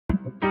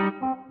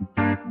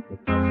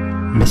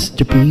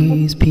Mr.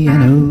 B's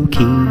Piano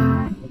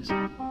Keys.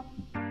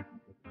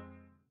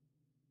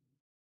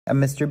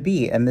 I'm Mr.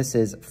 B, and this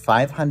is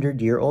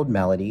 500-Year-Old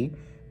Melody,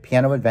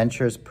 Piano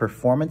Adventures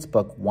Performance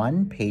Book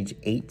 1, page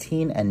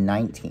 18 and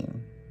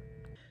 19.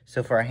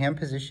 So for our hand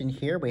position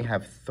here, we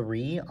have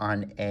 3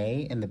 on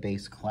A in the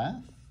bass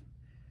clef,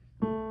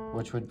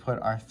 which would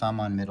put our thumb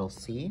on middle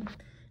C,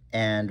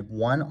 and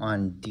 1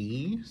 on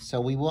D,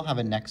 so we will have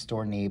a next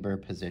door neighbor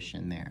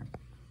position there.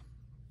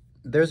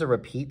 There's a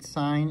repeat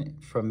sign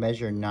from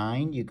measure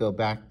 9. You go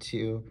back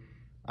to,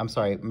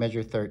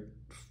 measure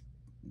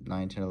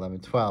 9, 10, 11,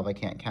 12. I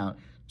can't count.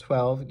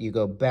 12, you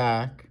go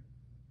back,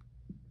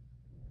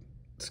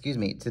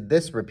 to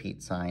this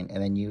repeat sign,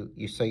 and then you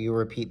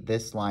repeat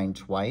this line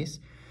twice.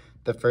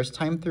 The first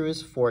time through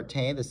is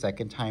forte, the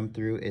second time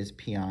through is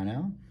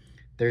piano.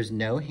 There's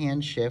no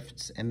hand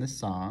shifts in the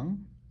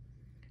song,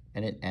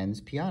 and it ends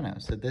piano.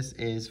 So this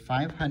is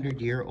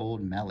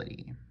 500-Year-Old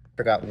Melody.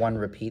 Forgot one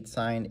repeat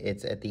sign.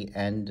 It's at the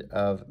end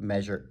of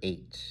measure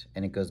 8,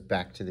 and it goes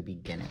back to the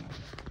beginning.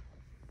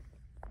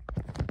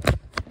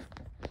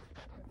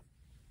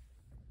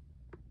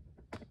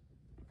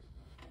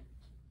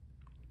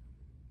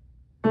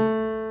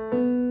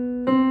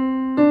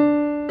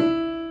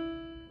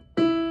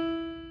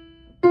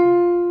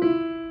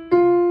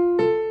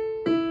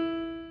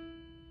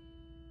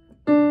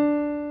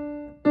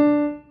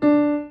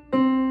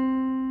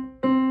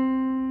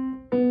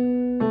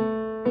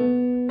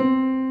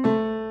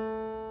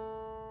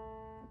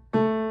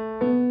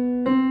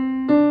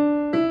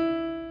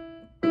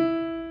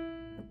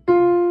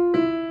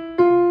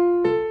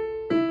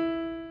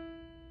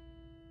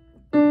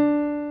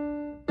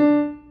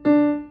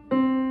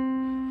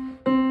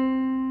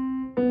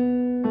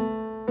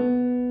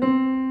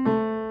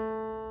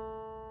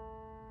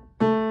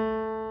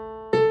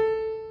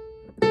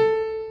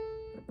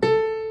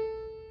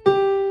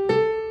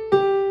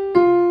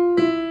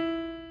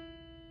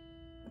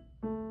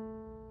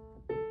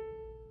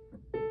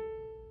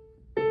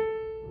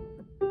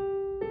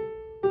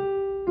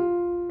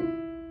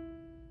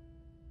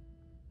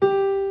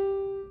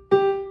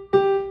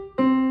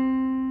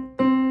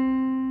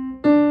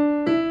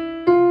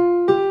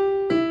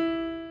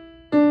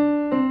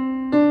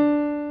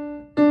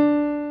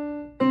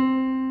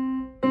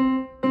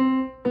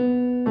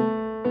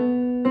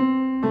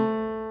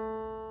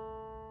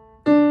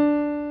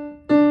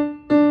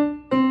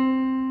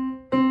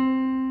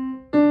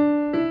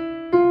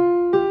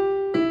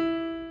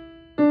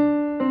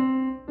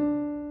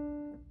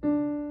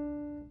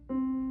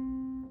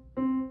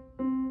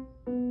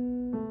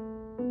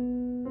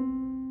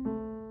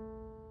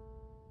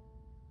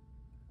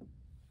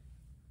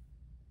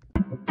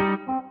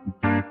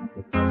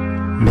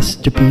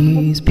 Mr.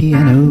 B's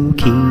Piano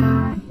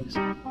Keys.